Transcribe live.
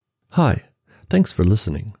Hi, thanks for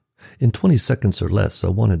listening. In 20 seconds or less, I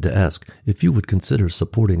wanted to ask if you would consider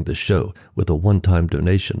supporting the show with a one-time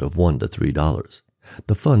donation of $1 to $3.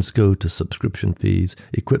 The funds go to subscription fees,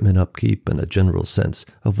 equipment upkeep, and a general sense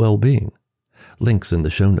of well-being. Links in the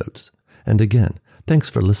show notes. And again, thanks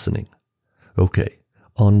for listening. Okay,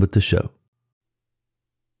 on with the show.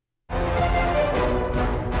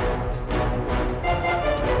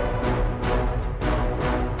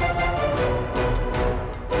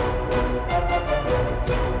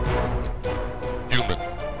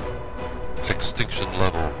 Extinction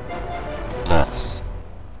level loss.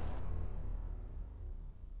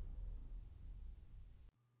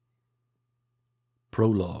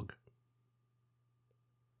 Prologue.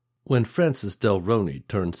 When Francis Delroney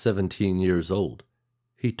turned 17 years old,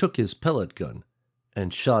 he took his pellet gun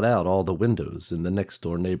and shot out all the windows in the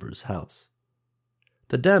next-door neighbor's house.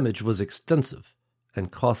 The damage was extensive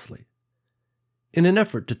and costly. In an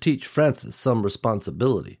effort to teach Francis some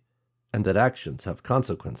responsibility and that actions have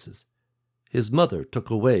consequences, his mother took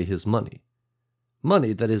away his money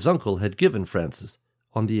that his uncle had given Francis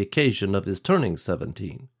on the occasion of his turning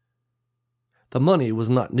 17. The money was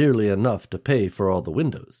not nearly enough to pay for all the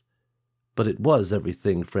windows, but it was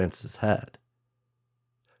everything Francis had.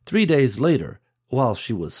 3 days later, while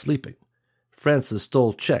she was sleeping, Francis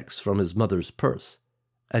stole checks from his mother's purse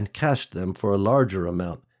and cashed them for a larger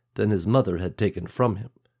amount than his mother had taken from him.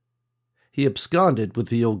 He absconded with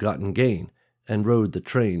the ill-gotten gain and rode the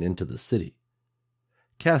train into the city.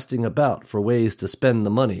 Casting about for ways to spend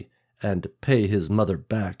the money and pay his mother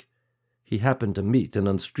back, he happened to meet an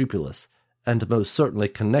unscrupulous and most certainly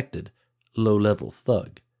connected low-level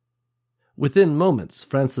thug. Within moments,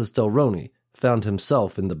 Francis Delroney found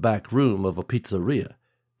himself in the back room of a pizzeria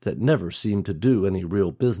that never seemed to do any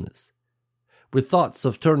real business. With thoughts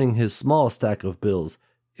of turning his small stack of bills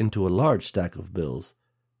into a large stack of bills,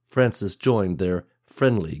 Francis joined their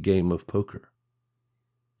friendly game of poker.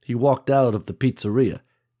 He walked out of the pizzeria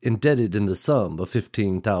indebted in the sum of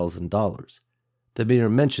 $15,000, the mere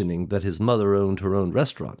mentioning that his mother owned her own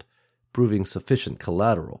restaurant proving sufficient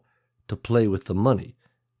collateral to play with the money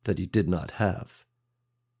that he did not have.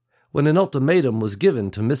 When an ultimatum was given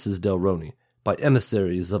to Mrs. Delroney by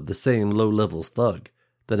emissaries of the same low-level thug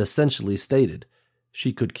that essentially stated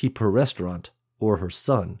she could keep her restaurant or her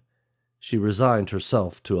son, she resigned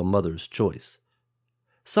herself to a mother's choice.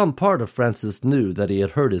 Some part of Francis knew that he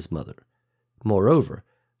had hurt his mother. Moreover,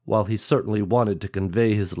 while he certainly wanted to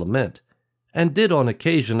convey his lament, and did on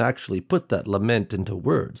occasion actually put that lament into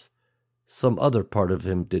words, some other part of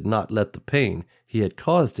him did not let the pain he had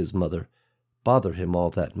caused his mother bother him all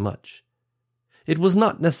that much. It was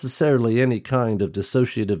not necessarily any kind of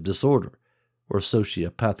dissociative disorder or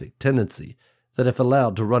sociopathic tendency that, if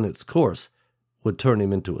allowed to run its course, would turn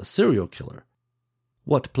him into a serial killer.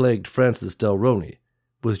 What plagued Francis Delroney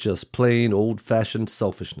was just plain old-fashioned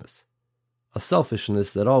selfishness, a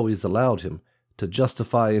selfishness that always allowed him to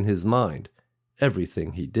justify in his mind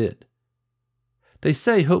everything he did. They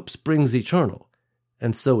say hope springs eternal,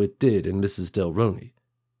 and so it did in Mrs. Delroney.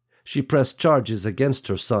 She pressed charges against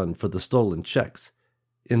her son for the stolen checks,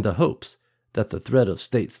 in the hopes that the threat of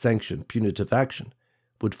state-sanctioned punitive action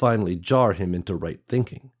would finally jar him into right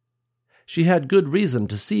thinking. She had good reason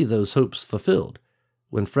to see those hopes fulfilled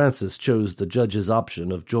when Francis chose the judge's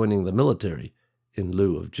option of joining the military in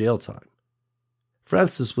lieu of jail time.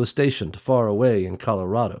 Francis was stationed far away in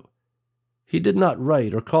Colorado. He did not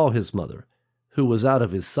write or call his mother, who was out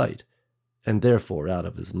of his sight, and therefore out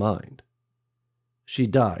of his mind. She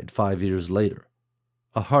died 5 years later.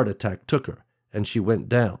 A heart attack took her, and she went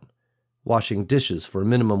down, washing dishes for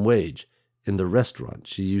minimum wage in the restaurant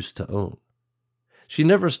she used to own. She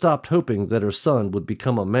never stopped hoping that her son would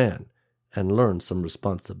become a man and learn some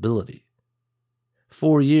responsibility.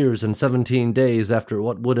 4 years and 17 days after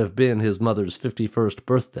what would have been his mother's 51st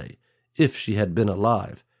birthday, if she had been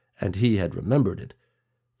alive and he had remembered it,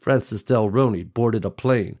 Francis Delroney boarded a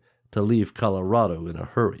plane to leave Colorado in a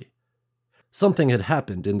hurry. Something had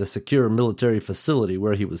happened in the secure military facility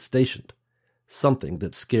where he was stationed, something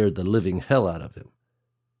that scared the living hell out of him.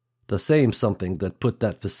 The same something that put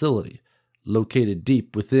that facility, located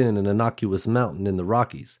deep within an innocuous mountain in the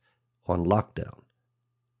Rockies, on lockdown.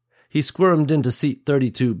 He squirmed into seat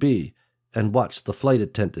 32B and watched the flight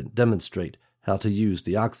attendant demonstrate how to use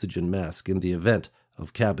the oxygen mask in the event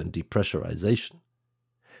of cabin depressurization.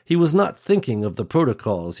 He was not thinking of the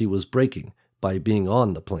protocols he was breaking by being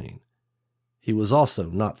on the plane. He was also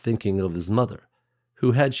not thinking of his mother,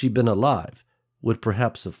 who, had she been alive, would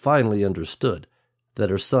perhaps have finally understood that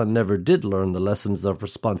her son never did learn the lessons of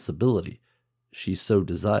responsibility she so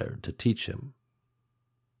desired to teach him.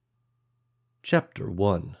 Chapter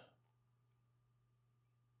 1.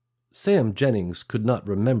 Sam Jennings could not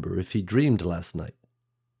remember if he dreamed last night.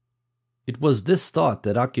 It was this thought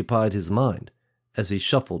that occupied his mind as he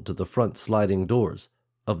shuffled to the front sliding doors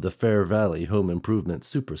of the Fair Valley Home Improvement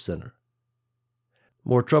Supercenter.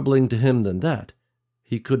 More troubling to him than that,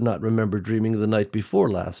 he could not remember dreaming the night before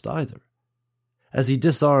last either. As he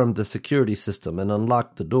disarmed the security system and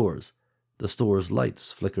unlocked the doors, the store's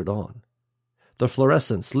lights flickered on. The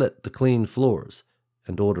fluorescence lit the clean floors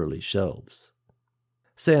and orderly shelves.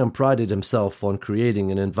 Sam prided himself on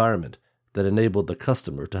creating an environment that enabled the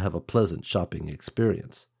customer to have a pleasant shopping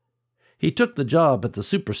experience. He took the job at the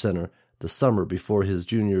Supercenter the summer before his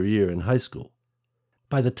junior year in high school.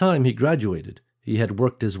 By the time he graduated, he had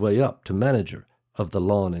worked his way up to manager of the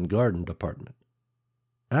lawn and garden department.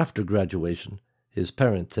 After graduation, his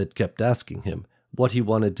parents had kept asking him what he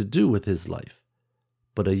wanted to do with his life,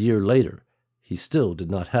 but a year later, he still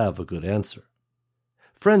did not have a good answer.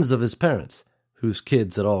 Friends of his parents, whose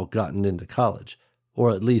kids had all gotten into college,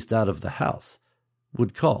 or at least out of the house,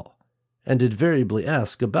 would call and invariably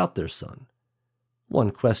ask about their son.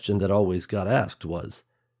 One question that always got asked was,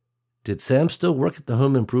 "Did Sam still work at the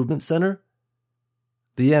Home Improvement Center?"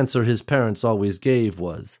 The answer his parents always gave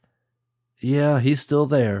was, "Yeah, he's still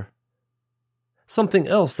there." Something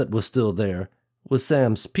else that was still there was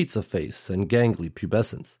Sam's pizza face and gangly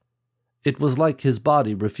pubescence. It was like his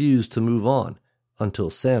body refused to move on until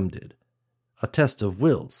Sam did. A test of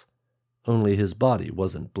wills, only his body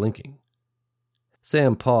wasn't blinking.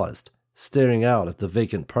 Sam paused, staring out at the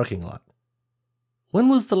vacant parking lot. "When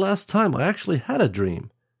was the last time I actually had a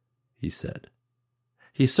dream?" he said.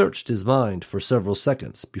 He searched his mind for several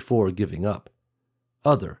seconds before giving up.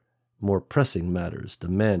 Other, more pressing matters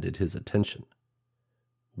demanded his attention.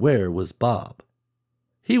 Where was Bob?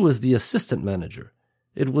 He was the assistant manager.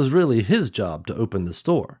 It was really his job to open the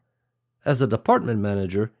store. As a department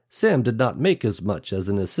manager, Sam did not make as much as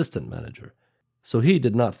an assistant manager, so he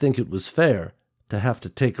did not think it was fair to have to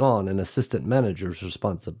take on an assistant manager's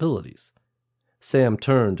responsibilities. Sam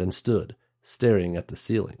turned and stood, staring at the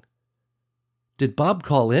ceiling. "Did Bob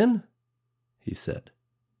call in?" he said.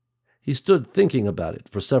 He stood thinking about it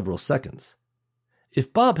for several seconds.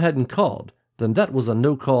 If Bob hadn't called, then that was a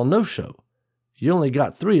no-call, no-show. You only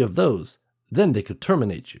got 3 of those, then they could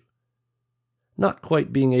terminate you. Not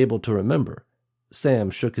quite being able to remember, Sam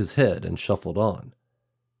shook his head and shuffled on.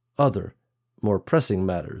 Other, more pressing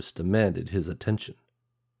matters demanded his attention.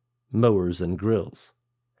 Mowers and grills.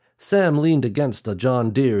 Sam leaned against a John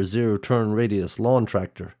Deere zero-turn radius lawn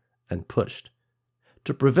tractor and pushed.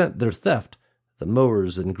 To prevent their theft, the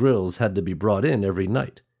mowers and grills had to be brought in every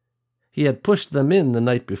night. He had pushed them in the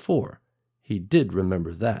night before. He did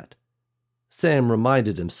remember that. Sam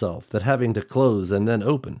reminded himself that having to close and then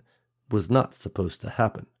open was not supposed to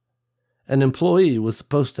happen. An employee was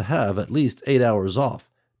supposed to have at least 8 hours off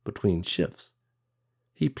between shifts.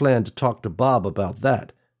 He planned to talk to Bob about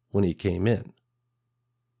that when he came in.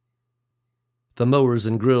 The mowers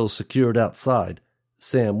and grills secured outside,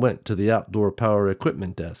 Sam went to the outdoor power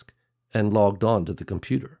equipment desk and logged on to the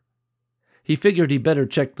computer. He figured he better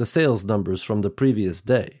check the sales numbers from the previous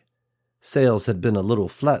day. Sales had been a little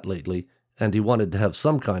flat lately, and he wanted to have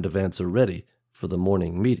some kind of answer ready for the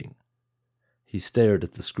morning meeting. He stared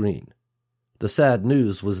at the screen. The sad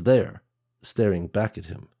news was there, staring back at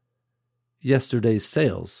him. Yesterday's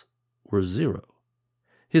sales were 0.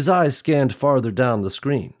 His eyes scanned farther down the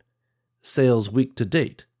screen. Sales week to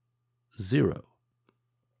date, 0.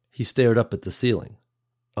 He stared up at the ceiling.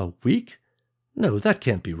 A week? No, that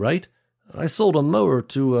can't be right. I sold a mower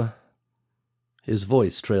to His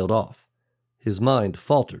voice trailed off. His mind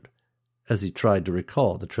faltered as he tried to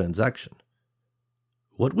recall the transaction.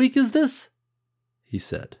 "What week is this?" he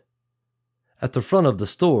said. At the front of the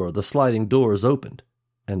store, the sliding doors opened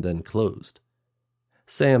and then closed.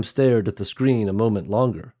 Sam stared at the screen a moment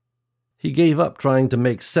longer. He gave up trying to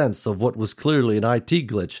make sense of what was clearly an IT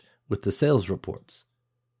glitch with the sales reports.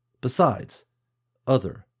 Besides,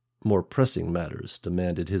 other, more pressing matters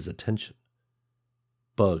demanded his attention.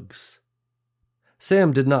 Bugs.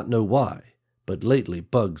 Sam did not know why, but lately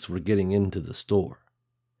bugs were getting into the store.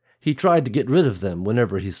 He tried to get rid of them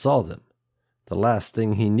whenever he saw them. The last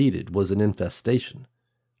thing he needed was an infestation.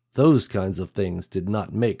 Those kinds of things did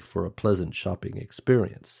not make for a pleasant shopping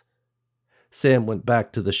experience. Sam went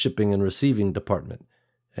back to the shipping and receiving department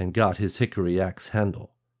and got his hickory axe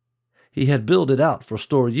handle. He had billed it out for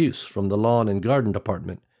store use from the lawn and garden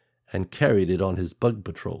department and carried it on his bug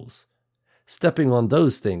patrols. Stepping on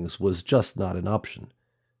those things was just not an option.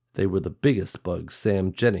 They were the biggest bugs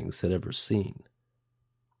Sam Jennings had ever seen.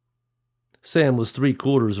 Sam was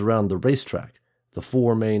 3/4 around the racetrack, the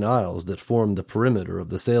 4 main aisles that formed the perimeter of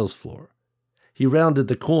the sales floor. He rounded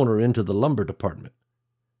the corner into the lumber department.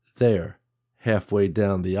 There, halfway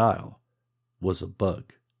down the aisle, was a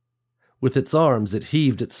bug. With its arms, it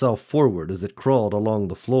heaved itself forward as it crawled along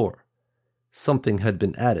the floor. Something had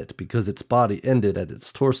been at it because its body ended at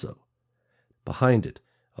its torso. Behind it,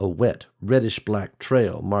 a wet, reddish-black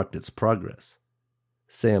trail marked its progress.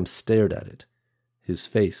 Sam stared at it. His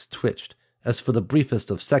face twitched, as for the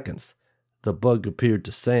briefest of seconds, the bug appeared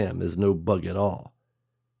to Sam as no bug at all.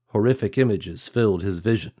 Horrific images filled his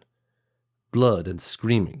vision. Blood and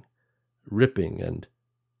screaming, ripping and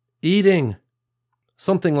eating.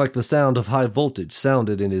 Something like the sound of high voltage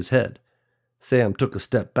sounded in his head. Sam took a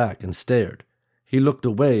step back and stared. He looked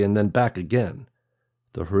away and then back again.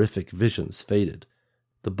 The horrific visions faded.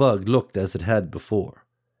 The bug looked as it had before.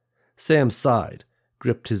 Sam sighed,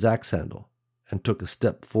 gripped his axe handle, and took a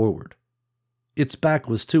step forward. Its back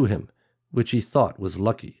was to him, which he thought was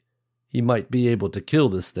lucky. He might be able to kill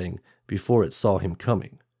this thing before it saw him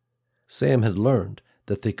coming. Sam had learned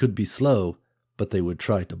that they could be slow, but they would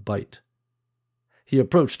try to bite. He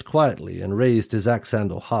approached quietly and raised his axe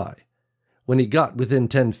handle high. When he got within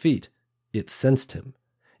 10 feet, it sensed him.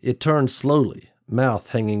 It turned slowly, mouth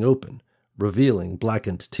hanging open, revealing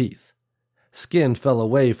blackened teeth. Skin fell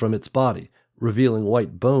away from its body, revealing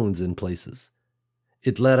white bones in places.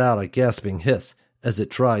 It let out a gasping hiss as it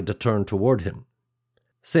tried to turn toward him.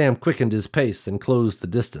 Sam quickened his pace and closed the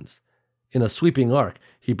distance. In a sweeping arc,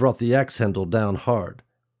 he brought the axe handle down hard.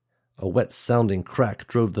 A wet-sounding crack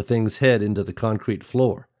drove the thing's head into the concrete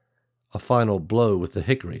floor. A final blow with the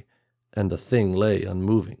hickory, and the thing lay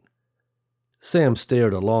unmoving. Sam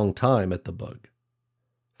stared a long time at the bug.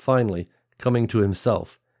 Finally, coming to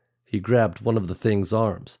himself, he grabbed one of the thing's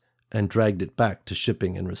arms and dragged it back to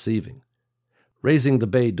shipping and receiving. Raising the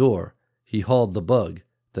bay door, he hauled the bug,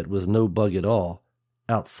 that was no bug at all,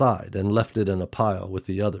 outside and left it in a pile with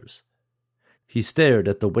the others. He stared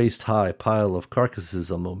at the waist-high pile of carcasses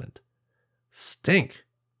a moment. "Stink,"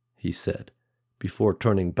 he said, before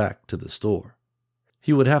turning back to the store.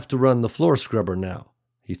 He would have to run the floor scrubber now,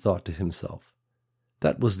 he thought to himself.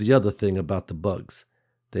 That was the other thing about the bugs.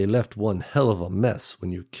 They left one hell of a mess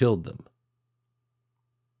when you killed them.